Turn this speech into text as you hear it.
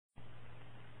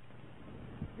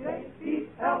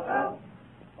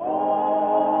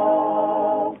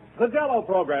The Jell-O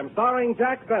program, starring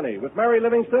Jack Benny, with Mary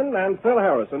Livingston and Phil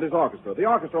Harris and his orchestra. The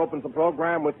orchestra opens the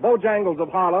program with Bojangles of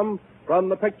Harlem from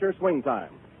the picture Swing Time.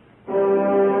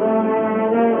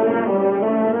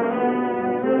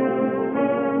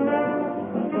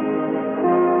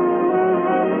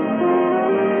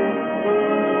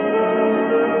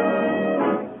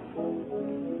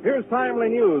 Here's timely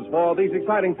news for these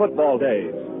exciting football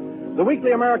days. The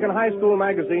weekly American high school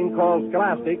magazine called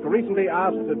Scholastic recently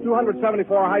asked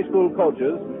 274 high school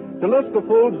coaches to list the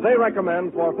foods they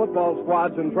recommend for football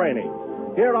squads in training.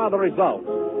 Here are the results.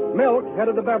 Milk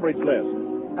headed the beverage list.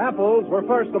 Apples were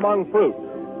first among fruit.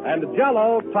 And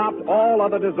Jell-O topped all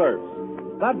other desserts.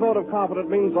 That vote of confidence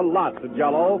means a lot to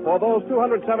Jell-O, for those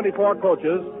 274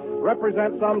 coaches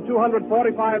represent some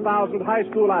 245,000 high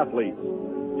school athletes.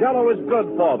 Jell-O is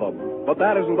good for them. But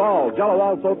that isn't all. Jell-O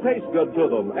also tastes good to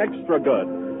them, extra good.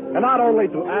 And not only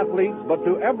to athletes, but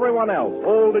to everyone else,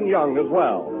 old and young as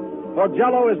well. For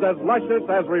Jell-O is as luscious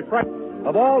as refreshing.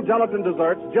 Of all gelatin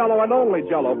desserts, Jell-O and only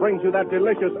Jell-O brings you that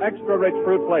delicious, extra-rich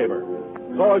fruit flavor.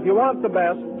 So if you want the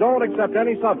best, don't accept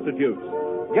any substitutes.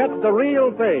 Get the real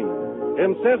thing.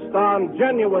 Insist on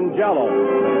genuine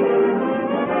Jell-O.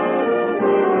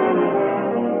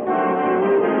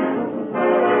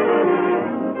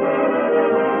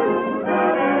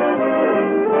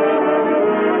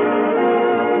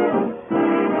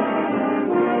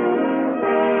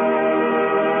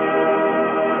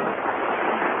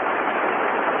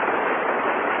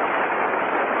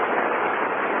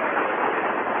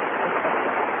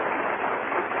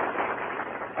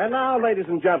 And now, ladies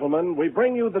and gentlemen, we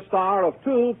bring you the star of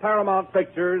two Paramount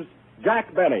pictures,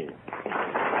 Jack Benny.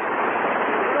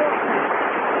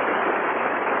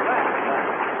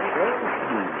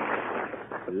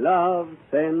 Love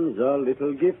sends a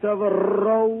little gift of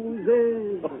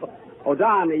roses. Oh,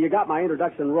 Don, you got my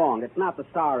introduction wrong. It's not the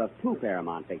star of two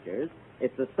Paramount pictures.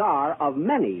 It's the star of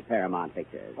many Paramount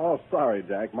pictures. Oh, sorry,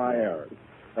 Jack, my error.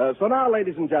 So now,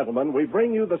 ladies and gentlemen, we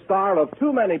bring you the star of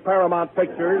too many Paramount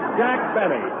pictures, Jack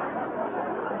Benny.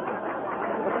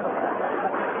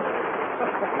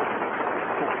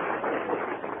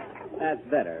 That's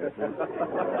better.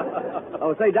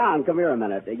 Oh, say, Don, come here a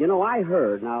minute. You know, I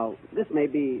heard, now, this may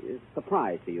be a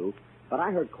surprise to you, but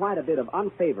I heard quite a bit of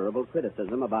unfavorable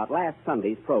criticism about last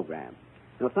Sunday's program.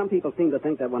 You know, some people seem to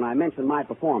think that when I mentioned my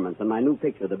performance in my new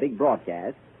picture, The Big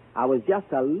Broadcast, I was just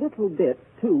a little bit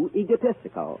too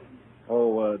egotistical.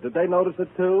 Oh, did they notice it,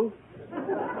 too?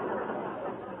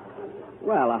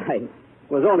 Well, I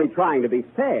was only trying to be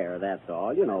fair, that's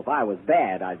all. You know, if I was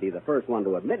bad, I'd be the first one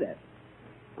to admit it.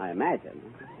 I imagine.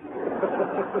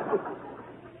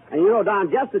 And you know, Don,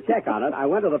 just to check on it, I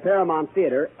went to the Paramount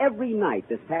Theater every night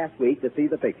this past week to see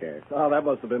the picture. Oh, that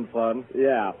must have been fun.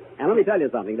 Yeah. And let me tell you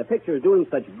something. The picture is doing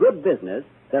such good business,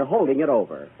 they're holding it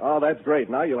over. Oh, that's great.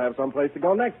 Now you'll have some place to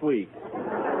go next week.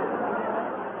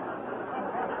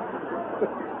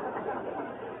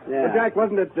 Yeah. But Jack,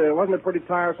 wasn't it pretty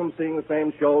tiresome seeing the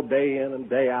same show day in and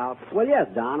day out? Well, yes,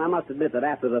 Don. I must admit that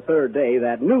after the third day,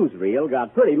 that newsreel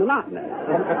got pretty monotonous.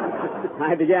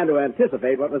 I began to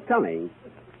anticipate what was coming.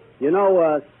 You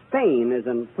know, Spain is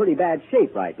in pretty bad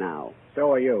shape right now.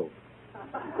 So are you.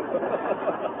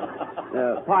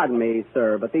 Pardon me,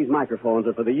 sir, but these microphones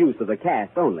are for the use of the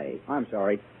cast only. I'm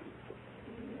sorry.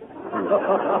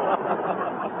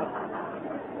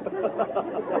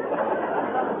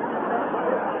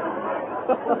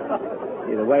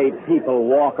 See, the way people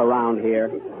walk around here.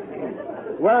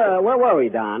 Where were we,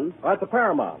 Don? At the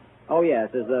Paramount. Oh,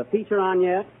 yes. Is the feature on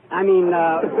yet? I mean,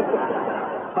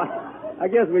 I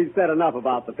guess we've said enough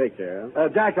about the picture.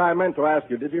 Jack, I meant to ask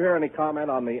you, did you hear any comment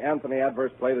on the Anthony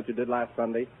Adverse play that you did last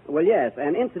Sunday? Well, yes,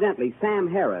 and incidentally, Sam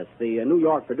Harris, the New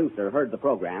York producer, heard the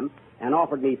program and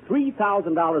offered me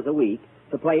 $3,000 a week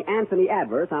to play Anthony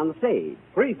Adverse on the stage.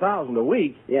 $3,000 a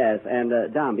week? Yes,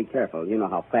 and, Don, be careful. You know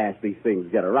how fast these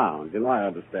things get around. I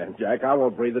understand, Jack. I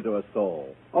won't breathe it to a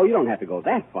soul. Oh, you don't have to go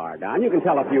that far, Don. You can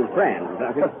tell a few friends.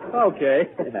 Okay.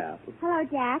 Yeah. Hello,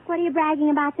 Jack. What are you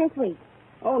bragging about this week?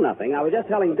 Oh, nothing. I was just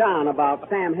telling Don about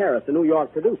Sam Harris, the New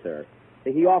York producer.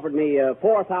 He offered me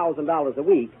 $4,000 a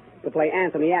week to play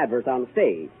Anthony Adverse on the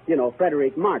stage. You know,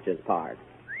 Frederick March's part.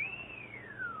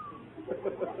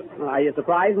 Are you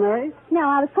surprised, Mary? No,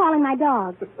 I was calling my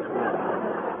dog.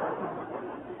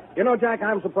 You know, Jack,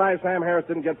 I'm surprised Sam Harris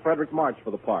didn't get Frederick March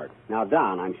for the part. Now,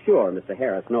 Don, I'm sure Mr.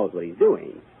 Harris knows what he's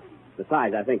doing.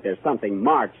 Besides, I think there's something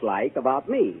March-like about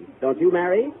me. Don't you,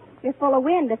 Mary? You're full of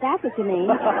wind, if that's what you mean.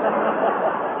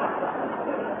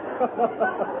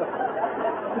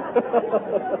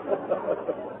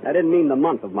 I didn't mean the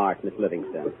month of March, Miss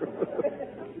Livingston.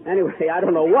 Anyway, I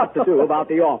don't know what to do about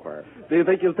the offer. Do you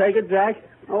think you'll take it, Jack?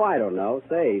 Oh, I don't know.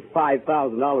 Say,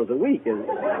 $5,000 a week is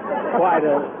quite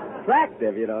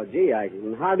attractive, you know. Gee, I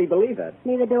can hardly believe it.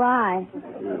 Neither do I.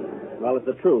 Well, it's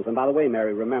the truth. And by the way,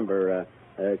 Mary, remember,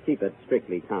 keep it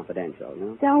strictly confidential, you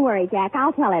know? Don't worry, Jack.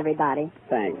 I'll tell everybody.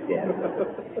 Thanks, yes.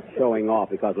 Showing off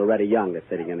because Loretta Young is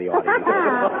sitting in the audience.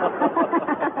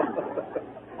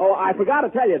 Oh, I forgot to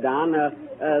tell you, Don.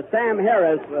 Sam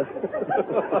Harris.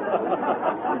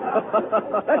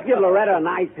 Let's give Loretta a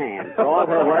nice hand for all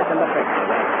her work in the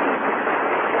picture.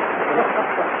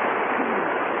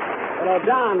 Well,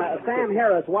 Don, Sam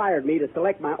Harris wired me to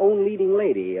select my own leading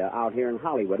lady out here in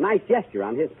Hollywood. Nice gesture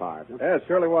on his part. Huh? Yes,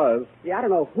 surely was. Yeah, I don't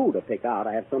know who to pick out.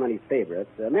 I have so many favorites.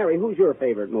 Mary, who's your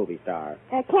favorite movie star?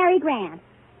 Cary Grant.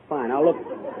 Fine. I'll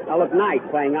look nice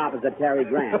playing opposite Cary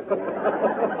Grant.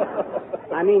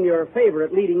 I mean, your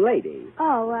favorite leading lady.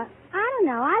 Oh, I don't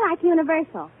know. I like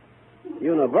Universal.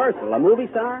 Universal, a movie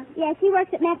star? Yes, she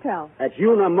works at Metro. That's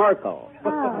Una Merkel.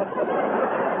 Oh.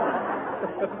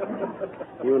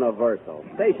 Universal.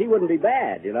 Say, she wouldn't be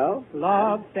bad, you know?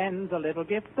 Love sends a little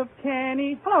gift of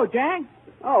candy. Hello, Jack.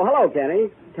 Oh, hello, Kenny.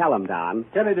 Tell him, Don.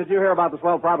 Kenny, did you hear about the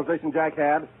swell proposition Jack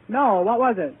had? No, what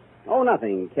was it? Oh,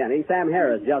 nothing, Kenny. Sam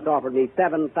Harris just offered me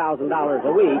 $7,000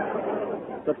 a week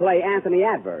to play Anthony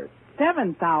Adverse.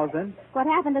 7,000. What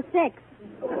happened to 6?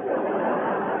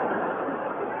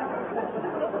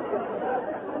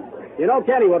 You know,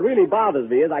 Kenny, what really bothers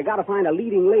me is I got to find a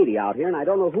leading lady out here, and I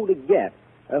don't know who to get.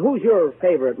 Who's your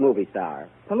favorite movie star?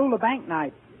 Tallulah Bank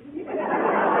Night.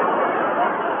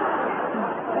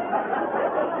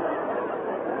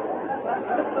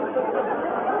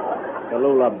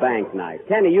 Tallulah Bank Night.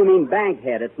 Kenny, you mean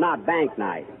Bankhead. It's not Bank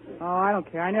Night. Oh, I don't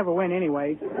care. I never win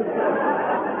anyway.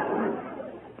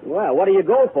 Well, what do you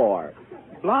go for?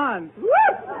 Blonde.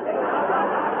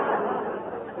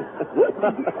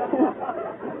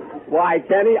 Why,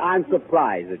 Kenny, I'm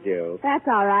surprised at you. That's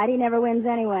all right. He never wins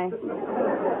anyway.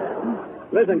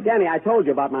 Listen, Kenny, I told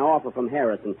you about my offer from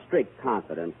Harris in strict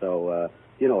confidence, so,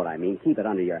 you know what I mean. Keep it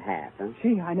under your hat, huh?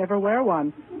 Gee, I never wear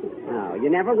one. No, you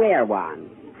never wear one.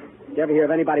 Did you ever hear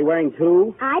of anybody wearing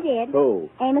two? I did. Who?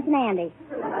 Amos and Andy.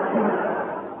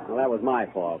 Well, that was my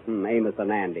fault. Amos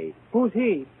and Andy. Who's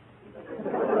he?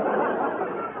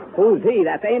 Who's he?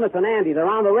 That's Amos and Andy. They're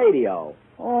on the radio.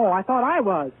 Oh, I thought I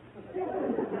was.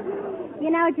 You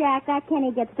know, Jack, that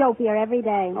Kenny gets dopier every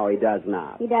day. Oh, he does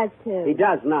not. He does, too. He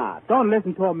does not. Don't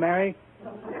listen to him, Mary.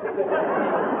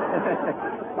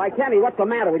 Why, Kenny, what's the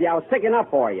matter with you? I was sticking up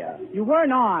for you. You were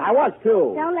not. I was,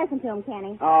 too. Don't listen to him,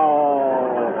 Kenny.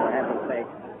 Oh, for heaven's sake.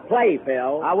 Play,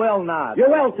 Phil. I will not. You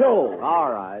will, too.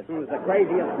 All right. It's the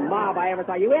craziest mob I ever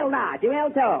saw. You will not. You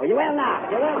will, too. You will not.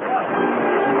 You will,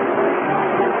 too.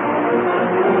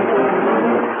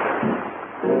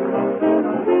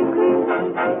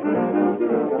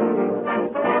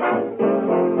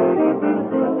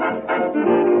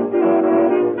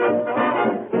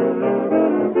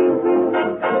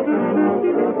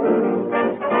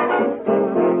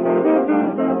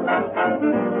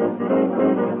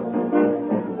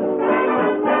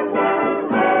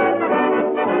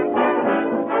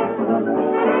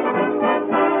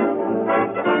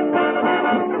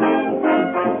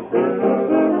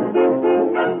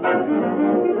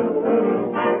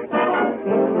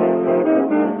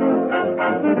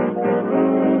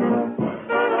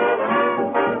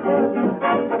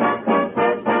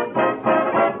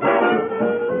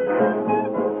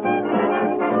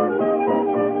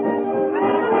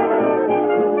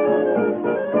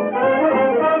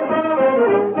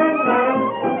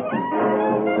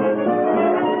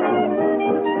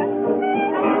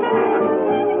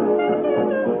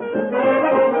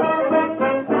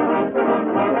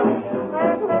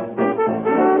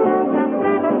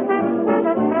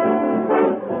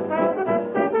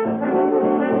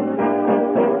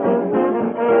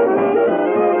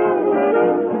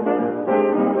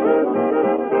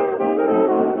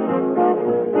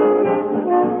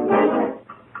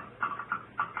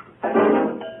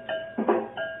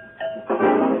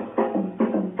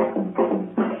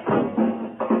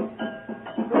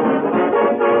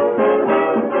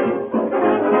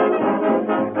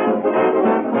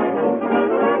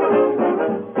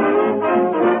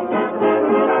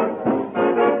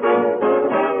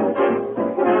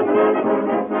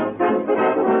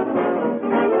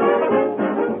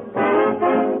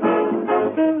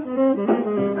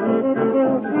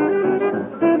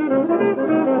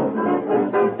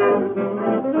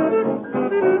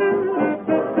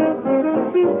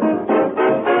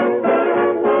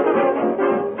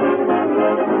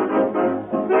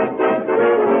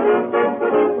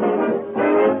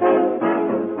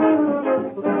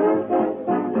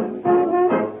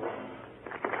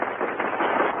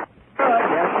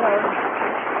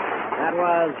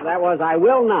 because I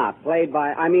will not.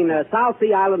 South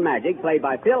Sea Island Magic, played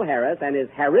by Phil Harris and his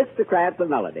Aristocrats of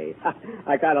Melody.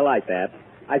 I kind of like that.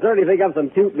 I certainly think of some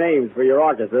cute names for your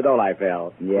orchestra, don't I,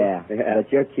 Phil? Yeah, but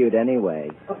you're cute anyway.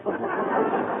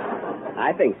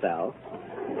 I think so.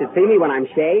 You should see me when I'm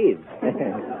shaved.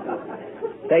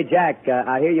 Say, Jack,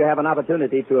 I hear you have an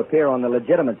opportunity to appear on the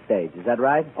legitimate stage. Is that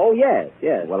right? Oh, yes.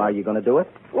 Well, are you going to do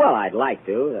it? Well, I'd like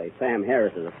to. Sam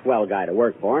Harris is a swell guy to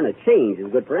work for, and a change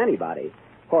is good for anybody.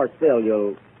 Of course, Phil,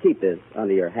 you'll keep this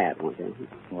under your hat, won't you?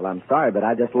 Well, I'm sorry, but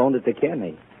I just loaned it to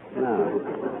Kenny. No.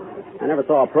 I never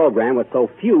saw a program with so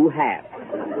few hats.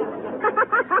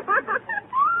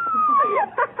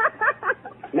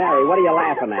 Mary, what are you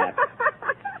laughing at?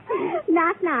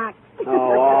 Knock, knock.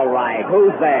 Oh, all right.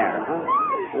 Who's there? Huh?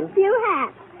 Few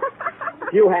hats.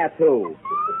 Few hats who?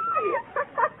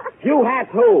 Few hats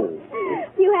who?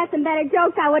 If you had some better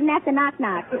jokes, I wouldn't have to knock,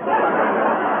 knock.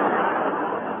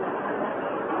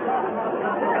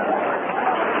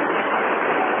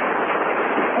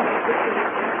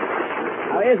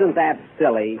 Now, isn't that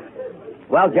silly?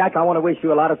 Well, Jack, I want to wish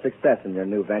you a lot of success in your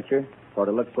new venture. Sort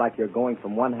of looks like you're going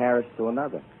from one Harris to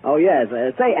another. Oh, yes.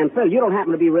 Say, and Phil, you don't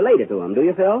happen to be related to him, do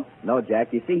you, Phil? No,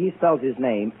 Jack. You see, he spells his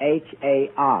name Harris.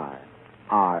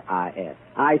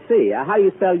 I see. How do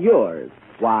you spell yours?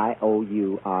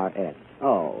 Yours.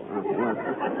 Oh. Okay.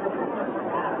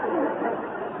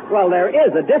 Well, there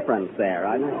is a difference there.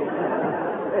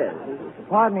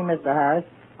 Pardon me, Mr. Harris.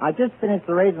 I just finished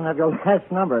the raising of your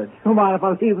last number. Do you mind if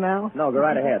I leave now? No, go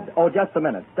right ahead. Oh, just a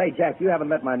minute. Say, Jack, you haven't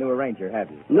met my new arranger,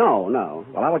 have you? No.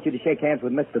 Well, I want you to shake hands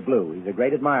with Mr. Blue. He's a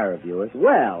great admirer of yours.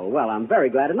 Well, I'm very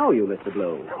glad to know you, Mr.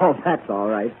 Blue. Oh, that's all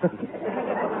right.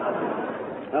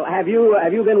 Well, have you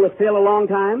been with Phil a long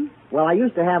time? Well, I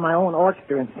used to have my own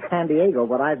orchestra in San Diego,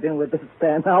 but I've been with this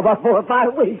band now about 4 or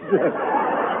 5 weeks.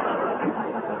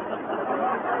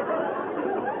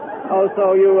 Oh,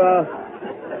 so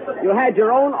you had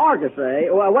your own orchestra, eh?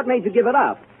 Well, what made you give it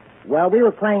up? Well, we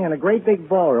were playing in a great big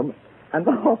ballroom, an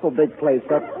awful big place,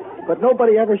 but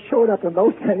nobody ever showed up, and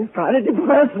those things kind of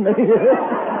depressed me.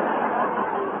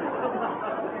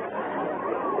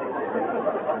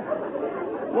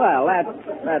 Well,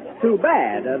 that's too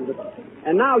bad.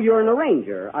 And now you're an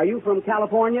arranger. Are you from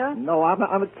California? No,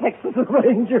 I'm a Texas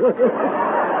arranger.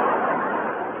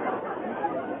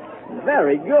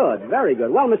 Very good, very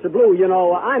good. Well, Mr. Blue, you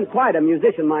know, I'm quite a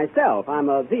musician myself. I'm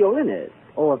a violinist.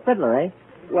 Oh, a fiddler, eh?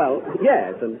 Well,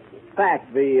 yes. In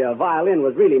fact, the violin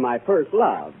was really my first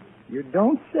love. You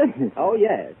don't say. Oh,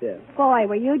 yes. Boy,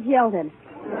 were you jilted.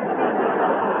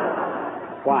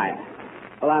 Why?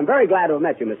 Well, I'm very glad to have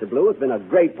met you, Mr. Blue. It's been a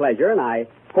great pleasure, and I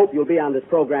hope you'll be on this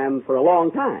program for a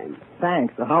long time.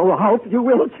 Thanks. I hope you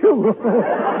will, too.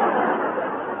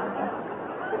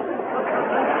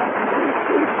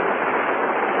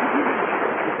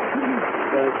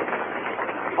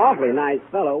 Awfully nice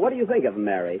fellow. What do you think of him,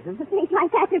 Mary? Things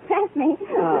like that depress me.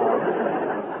 Oh.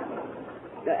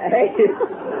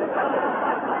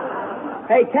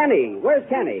 Hey, Kenny. Where's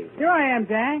Kenny? Here I am,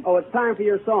 Jack. Oh, it's time for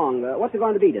your song. What's it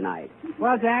going to be tonight?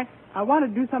 Well, Jack, I want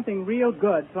to do something real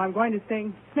good, so I'm going to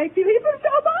sing Make Believe and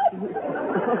Show Up.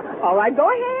 All right, go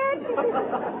ahead.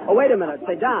 Oh, wait a minute.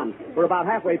 Say, Don, we're about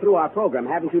halfway through our program.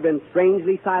 Haven't you been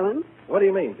strangely silent? What do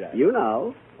you mean, Jack? You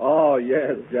know. Oh,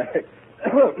 yes, Jack.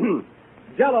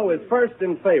 Jell-O is first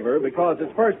in favor because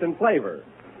it's first in flavor.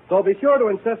 So be sure to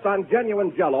insist on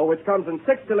genuine Jell-O, which comes in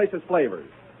 6 delicious flavors.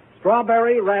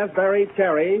 Strawberry, raspberry,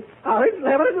 cherry, orange,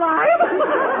 lemon, and lime.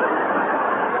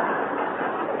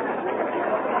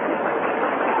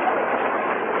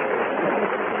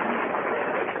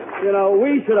 You know,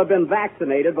 we should have been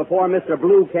vaccinated before Mr.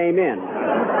 Blue came in.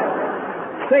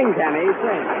 Sing, Kenny,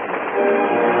 sing.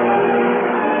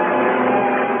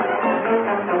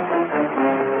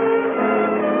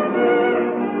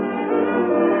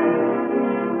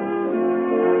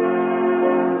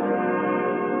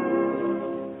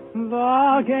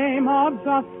 The game of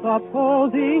just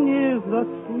supposing is the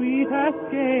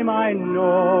sweetest game I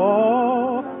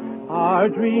know. Our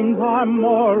dreams are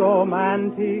more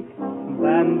romantic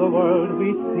than the world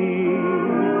we see.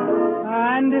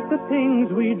 And if the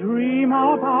things we dream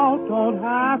about don't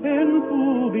happen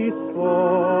to be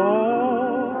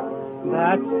so,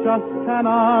 that's just an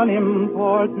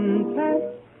unimportant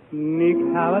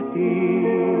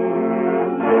technicality.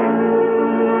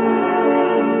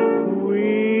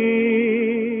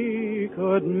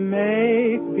 Could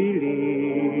make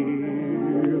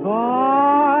believe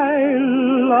I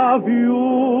love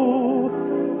you.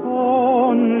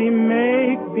 Only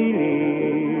make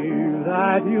believe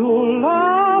that you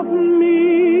love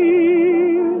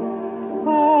me.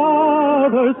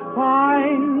 Others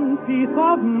find peace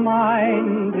of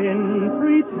mind been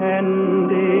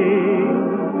pretending.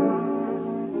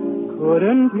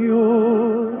 Couldn't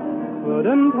you,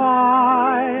 couldn't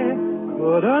I,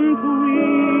 couldn't we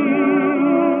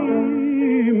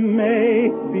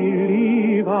make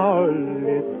believe our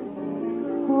lips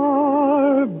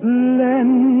are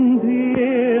blended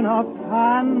in a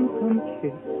phantom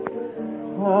kiss,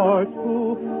 or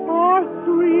two, or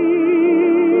three?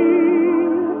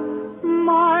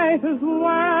 Might as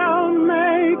well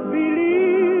make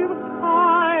believe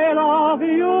I love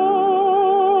you.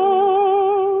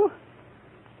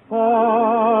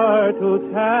 For to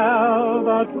tell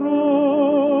the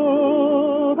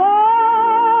truth, I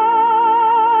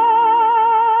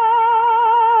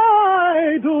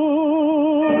do.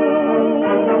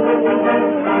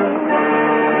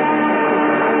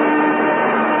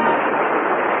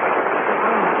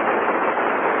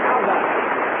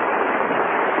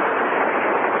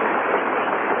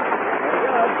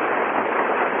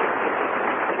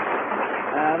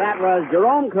 That was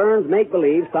Jerome Kern's Make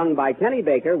Believe, sung by Kenny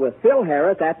Baker with Phil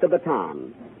Harris at the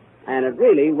baton. And it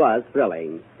really was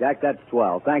thrilling. Jack, that's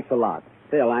swell. Thanks a lot.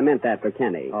 Phil, I meant that for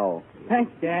Kenny. Oh.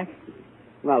 Thanks, Jack.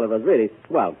 Well, it was really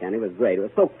swell, Kenny. It was great. It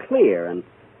was so clear, and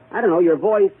I don't know, your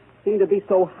voice seemed to be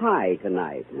so high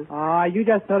tonight. You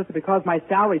just noticed it because my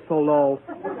salary's so low.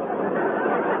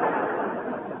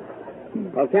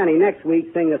 Well, Kenny, next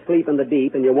week sing Asleep in the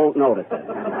Deep, and you won't notice it.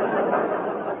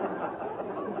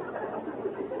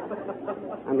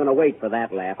 I'm going to wait for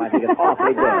that laugh. I think it's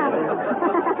awfully good.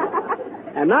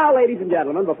 And now, ladies and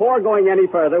gentlemen, before going any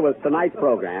further with tonight's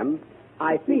program,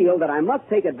 I feel that I must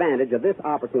take advantage of this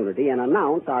opportunity and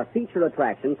announce our feature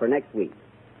attraction for next week.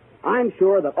 I'm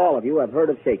sure that all of you have heard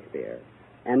of Shakespeare,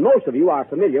 and most of you are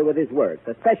familiar with his works,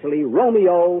 especially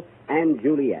Romeo and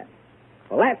Juliet.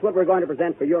 Well, that's what we're going to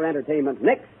present for your entertainment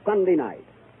next Sunday night,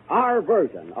 our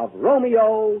version of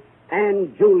Romeo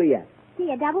and Juliet. See,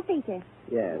 a double feature.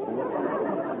 Yes.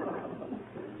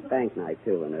 Thanks, night,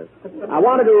 too, and I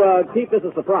wanted to keep this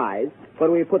a surprise,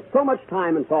 but we've put so much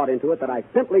time and thought into it that I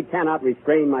simply cannot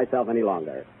restrain myself any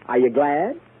longer. Are you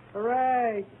glad?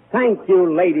 Hooray! Thank you,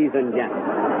 ladies and gentlemen.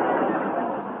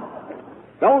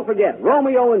 Don't forget,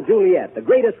 Romeo and Juliet, the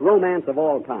greatest romance of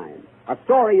all time. A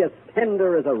story as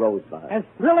tender as a rosebud. As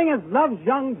thrilling as love's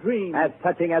young dream. As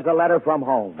touching as a letter from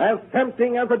home. As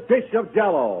tempting as a dish of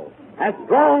Jell-O. As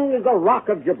strong as the Rock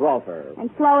of Gibraltar.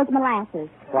 And slow as molasses.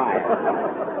 Quiet.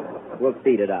 We'll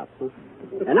speed it up.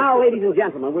 And now, ladies and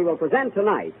gentlemen, we will present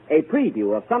tonight a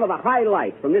preview of some of the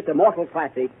highlights from this immortal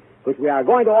classic, which we are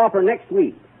going to offer next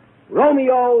week.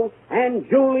 Romeo and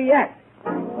Juliet.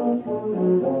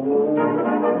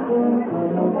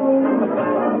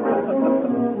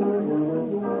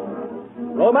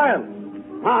 Romance.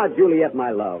 Ah, Juliet, my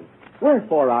love.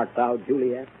 Wherefore art thou,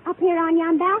 Juliet? Up here on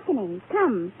yon balcony.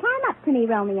 Come, climb up to me,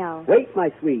 Romeo. Wait,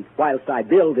 my sweet, whilst I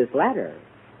build this ladder.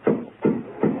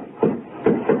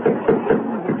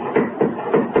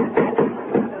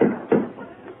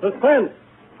 Suspense.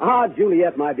 Ah,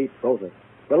 Juliet, my betrothed.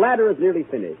 The ladder is nearly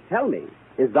finished. Tell me,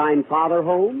 is thine father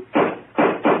home?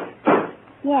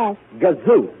 Yes.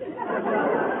 Gazoo.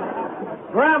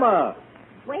 Drama.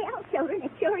 Well, children,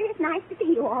 it sure is nice to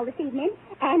see you all this evening.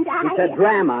 And I... You said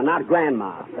drama, not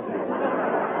grandma.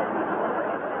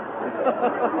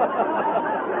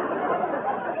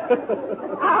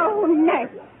 Oh,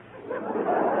 nurse.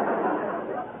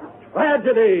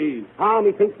 Tragedy. Ah,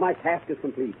 methinks my task is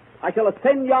complete. I shall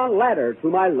ascend yon ladder to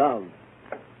my love.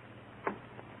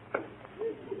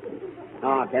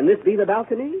 Ah, can this be the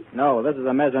balcony? No, this is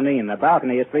a mezzanine. The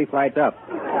balcony is 3 flights up.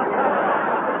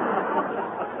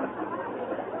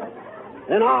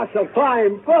 Then I shall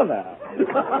climb further.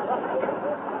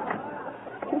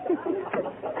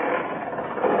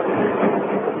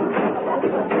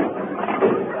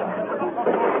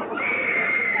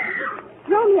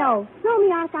 Romeo,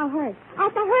 art thou hurt?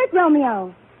 Art thou hurt,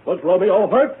 Romeo? Was Romeo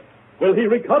hurt? Will he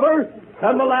recover?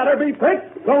 Can the ladder be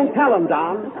fixed? Don't tell him,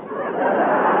 Don.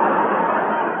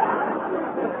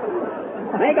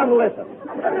 Make him listen.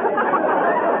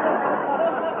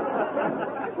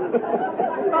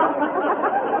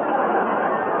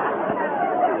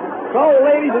 So,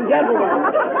 ladies and gentlemen,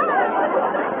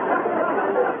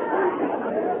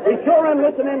 be sure and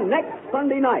listen in next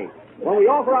Sunday night when we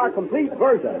offer our complete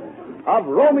version of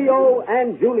Romeo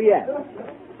and Juliet.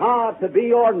 Ah, to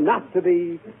be or not to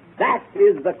be, that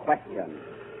is the question.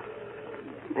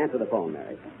 Answer the phone,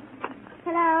 Mary.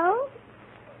 Hello?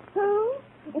 Who?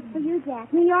 It's for you,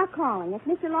 Jack. New York calling. It's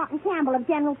Mr. Lawton Campbell of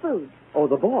General Foods. Oh,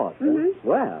 the boss. Mhm.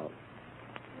 Well.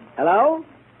 Hello?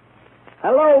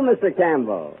 Hello, Mr.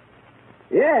 Campbell.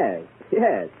 Yes.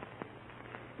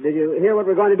 Did you hear what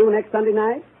we're going to do next Sunday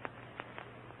night?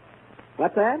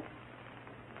 What's that?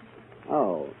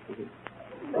 Oh.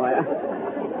 Well,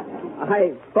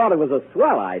 I thought it was a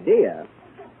swell idea.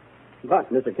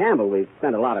 But, Mr. Campbell, we've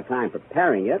spent a lot of time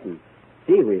preparing it, and,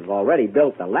 gee, we've already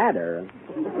built the ladder.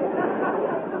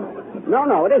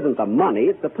 No, it isn't the money.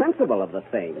 It's the principle of the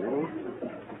thing.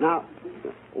 Now,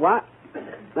 what?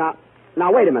 Now,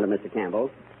 wait a minute, Mr. Campbell.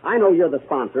 I know you're the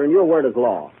sponsor, and your word is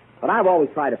law. But I've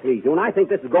always tried to please you, and I think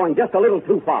this is going just a little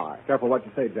too far. Careful what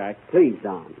you say, Jack. Please,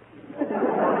 Don.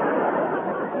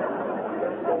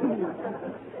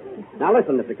 Now,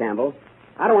 listen, Mr. Campbell.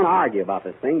 I don't want to argue about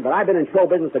this thing, but I've been in show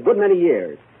business a good many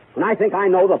years, and I think I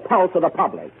know the pulse of the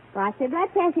public. Watch your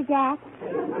blood pressure, Jack.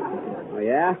 Oh,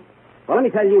 yeah? Well, let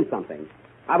me tell you something.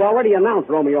 I've already announced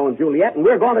Romeo and Juliet, and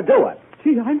we're going to do it.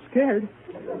 Gee, I'm scared.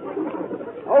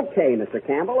 Okay, Mr.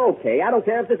 Campbell, okay. I don't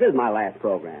care if this is my last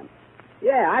program.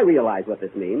 Yeah, I realize what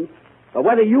this means. But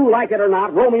whether you like it or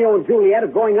not, Romeo and Juliet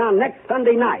is going on next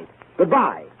Sunday night.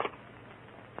 Goodbye.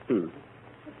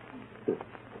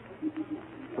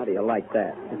 How do you like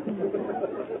that?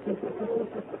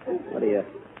 What do you...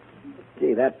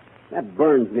 Gee, that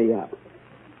burns me up.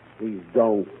 These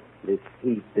don'ts, this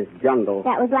heat, this jungle.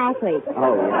 That was last week.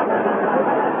 Oh, yeah.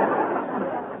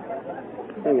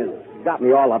 Thing has got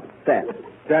me all upset.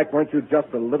 Jack, weren't you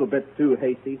just a little bit too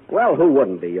hasty? Well, who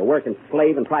wouldn't be? You work and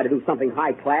slave and try to do something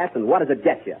high class, and what does it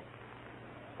get you?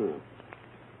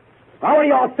 Why are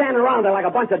you all standing around there like a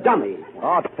bunch of dummies?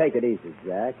 Oh, take it easy,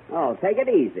 Jack. Oh, take it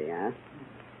easy, huh?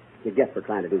 You get for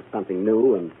trying to do something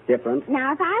new and different.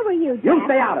 Now, if I were you, Jack... You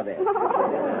stay out of it.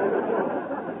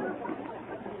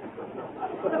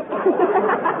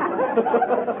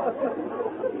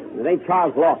 It ain't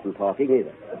Charles Lawson talking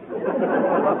either.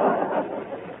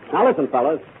 Now, listen,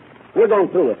 fellas. We're going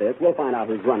through with this. We'll find out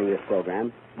who's running this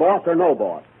program. Boss or no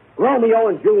boss. Romeo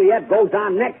and Juliet goes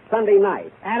on next Sunday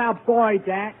night. And a boy,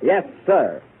 Jack. Yes,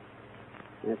 sir.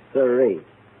 Yes, sirree.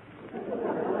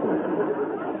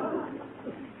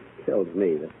 Kills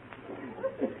me.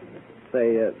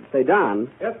 Say, Don.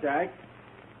 Yes, Jack.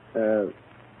 Do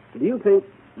you think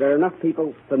there are enough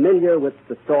people familiar with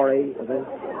the story of this?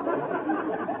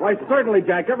 Why, certainly,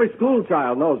 Jack. Every school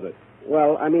child knows it.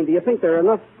 Well, I mean, do you think there are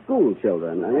enough school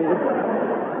children? I mean,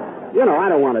 you know, I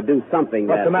don't want to do something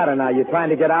What's the matter now? You trying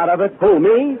to get out of it? Who,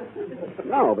 me?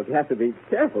 No, but you have to be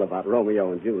careful about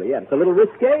Romeo and Juliet. It's a little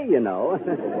risque, you know.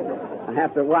 I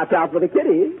have to watch out for the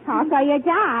kiddies. Also your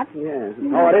job. Yeah.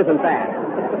 Oh, it isn't that.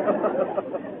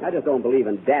 I just don't believe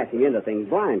in dashing into things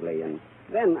blindly. And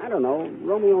then, I don't know,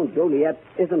 Romeo and Juliet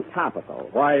isn't topical.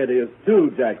 Why, it is,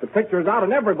 too, Jack. The picture's out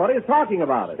and everybody is talking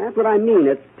about it. That's what I mean.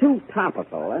 It's too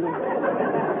topical.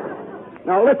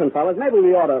 Now, listen, fellas, maybe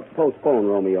we ought to postpone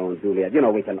Romeo and Juliet. You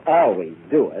know, we can always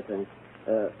do it.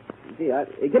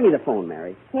 Give me the phone,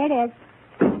 Mary. Here it is.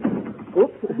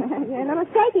 Oops. You're a little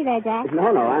shaky there, Jack.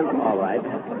 No, I'm all right.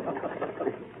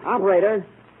 Operator,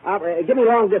 give me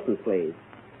long distance, please.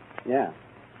 Yeah.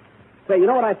 Say, you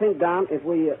know what I think, Don? If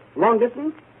we... long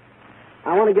distance?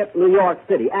 I want to get New York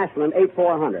City, Ashland,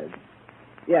 8400.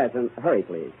 Yes, and hurry,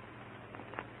 please.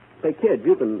 Say, kids,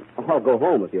 you can all go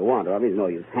home if you want to. I mean, there's no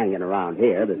use hanging around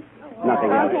here. There's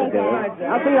nothing else to do.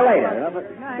 I'll see you later.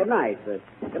 Good night.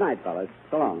 Good night, fellas.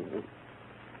 So long.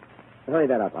 Hurry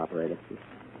that up, operator.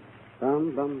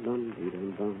 Bum, bum, bum, dee,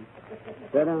 dum, bum.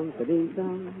 Da-dum, da-dee,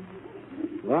 dum.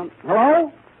 Well,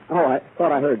 hello? Oh, I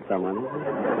thought I heard someone.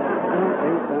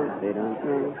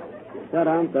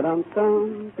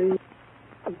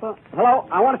 Hello?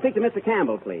 I want to speak to Mr.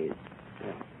 Campbell, please.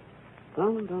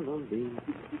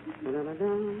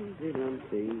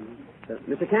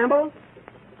 Mr. Campbell?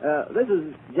 This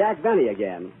is Jack Benny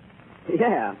again.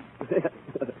 Yeah.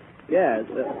 Yes.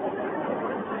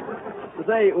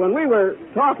 Say, when we were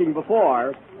talking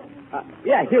before,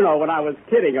 you know, when I was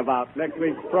kidding about next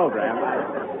week's program.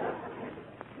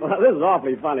 Well, this is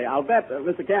awfully funny. I'll bet,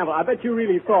 Mr. Campbell, I bet you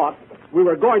really thought we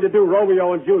were going to do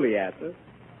Romeo and Juliet.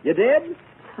 You did?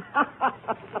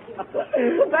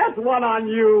 That's one on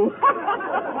you.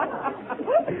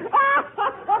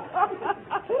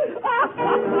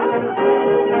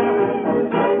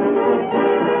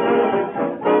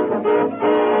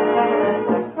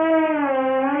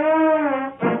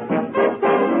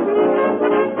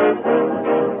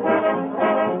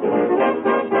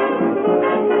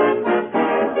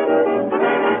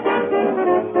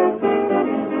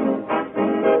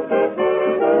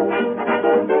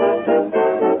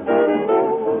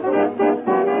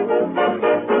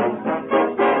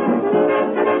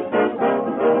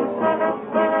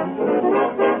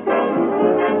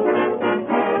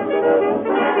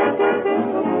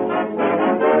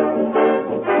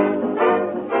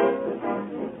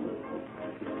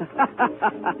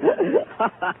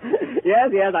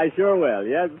 Yes, I sure will.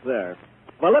 Yes, sir.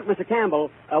 Well, look, Mr. Campbell,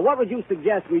 what would you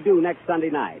suggest we do next Sunday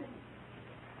night?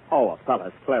 Oh, a fellow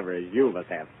as clever as you must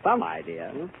have some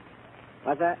idea. Huh?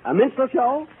 What's that? A minstrel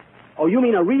show? Oh, you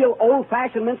mean a real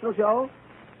old-fashioned minstrel show?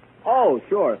 Oh,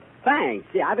 sure. Thanks.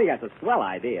 Yeah, I think that's a swell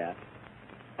idea.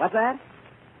 What's that?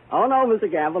 Oh, no, Mr.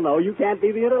 Campbell, no, you can't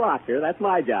be the interlocutor. That's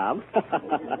my job.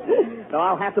 So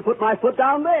I'll have to put my foot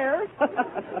down there.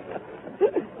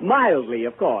 Mildly,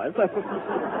 of course.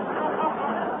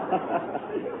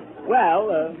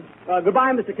 Well,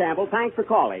 goodbye, Mr. Campbell. Thanks for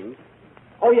calling.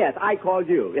 Oh, yes, I called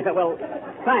you. Yeah, well,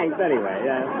 thanks anyway.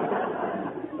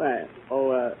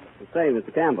 Say,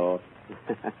 Mr. Campbell,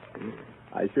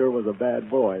 I sure was a bad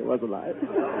boy, wasn't I?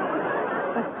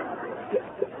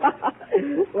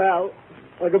 Well,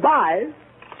 goodbye.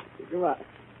 Goodbye.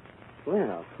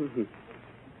 Well,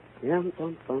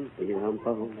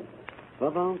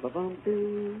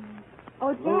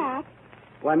 Oh, Jack.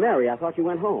 Why, Mary, I thought you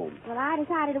went home. Well, I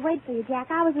decided to wait for you, Jack.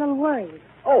 I was a little worried.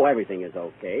 Oh, everything is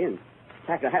okay. In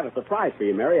fact, I have a surprise for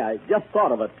you, Mary. I just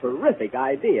thought of a terrific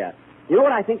idea. You know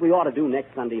what I think we ought to do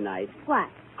next Sunday night? What?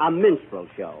 A minstrel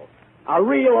show. A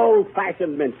real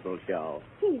old-fashioned minstrel show.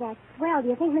 Gee, that's swell. Do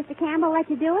you think Mr. Campbell let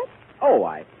you do it? Oh,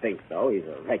 I think so. He's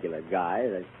a regular guy.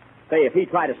 They say if he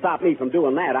tried to stop me from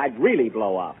doing that, I'd really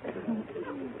blow up.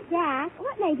 Jack,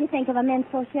 what made you think of a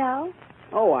minstrel show?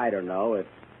 Oh, I don't know. It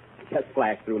just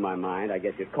flashed through my mind. I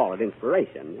guess you'd call it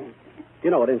inspiration. You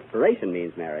know what inspiration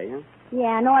means, Mary, huh?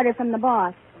 Yeah, an order from the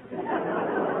boss.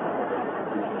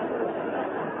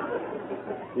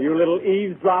 You little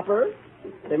eavesdropper.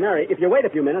 Say, Mary, if you wait a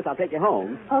few minutes, I'll take you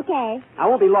home. Okay. I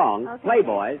won't be long. Okay. Play,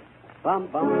 boys. Bum,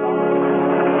 bum, bum.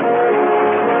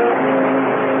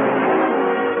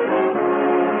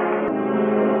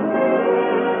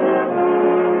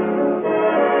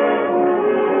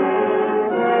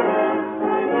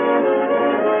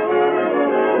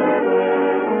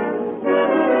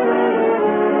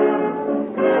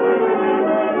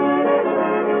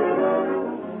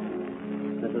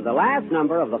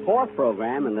 Number of the fourth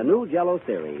program in the new Jello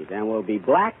series, and we'll be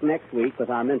black next week with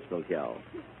our minstrel show.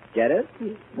 Get it?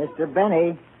 Mr.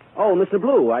 Benny. Oh, Mr.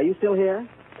 Blue, are you still here?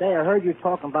 Say, I heard you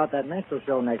talking about that minstrel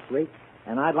show next week,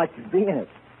 and I'd like to be in it.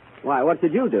 Why, what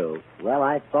could you do? Well,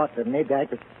 I thought that maybe I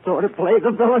could sort of play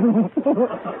the villain.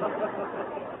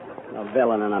 A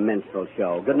villain in a minstrel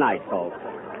show. Good night, folks.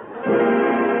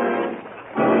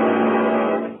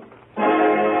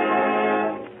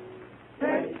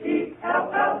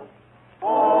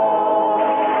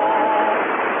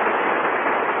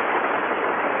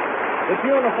 The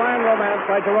tune of Fine Romance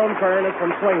by Jerome Kern is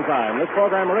from Swing Time. This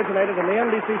program originated in the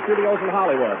NBC studios in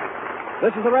Hollywood.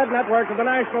 This is the Red Network of the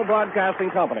National Broadcasting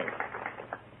Company.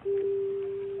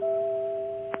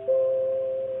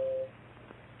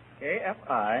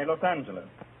 KFI, Los Angeles.